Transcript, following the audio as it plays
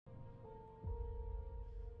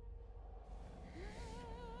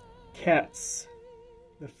Cats,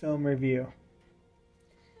 the film review.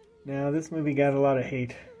 Now, this movie got a lot of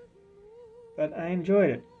hate, but I enjoyed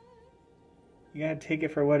it. You gotta take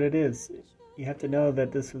it for what it is. You have to know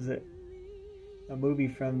that this was a movie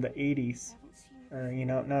from the 80s. Or,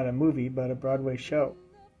 not a movie, but a Broadway show.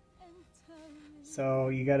 So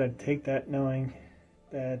you gotta take that knowing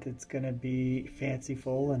that it's gonna be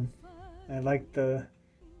fanciful, and I like the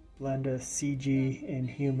blend of CG and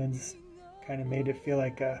humans. Kind of made it feel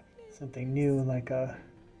like something new, like a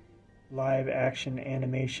live action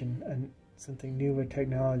animation, and something new with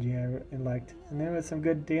technology I liked. And there was some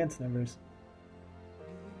good dance numbers.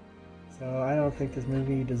 So I don't think this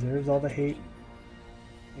movie deserves all the hate.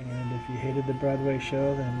 And if you hated the Broadway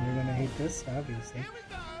show, then you're gonna hate this, obviously.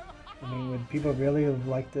 I mean, would people really have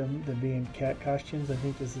liked them to be in cat costumes? I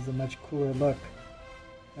think this is a much cooler look.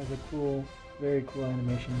 Has a cool, very cool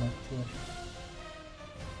animation look to it.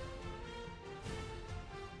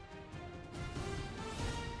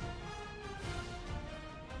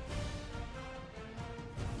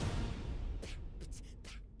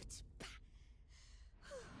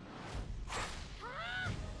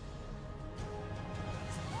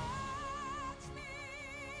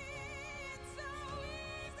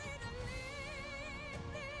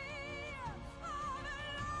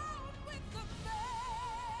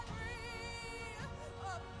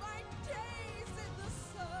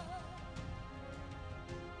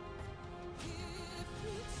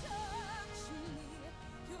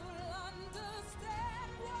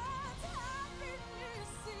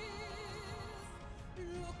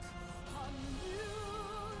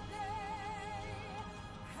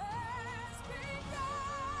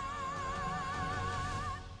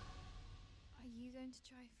 To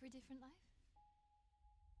try for a different life?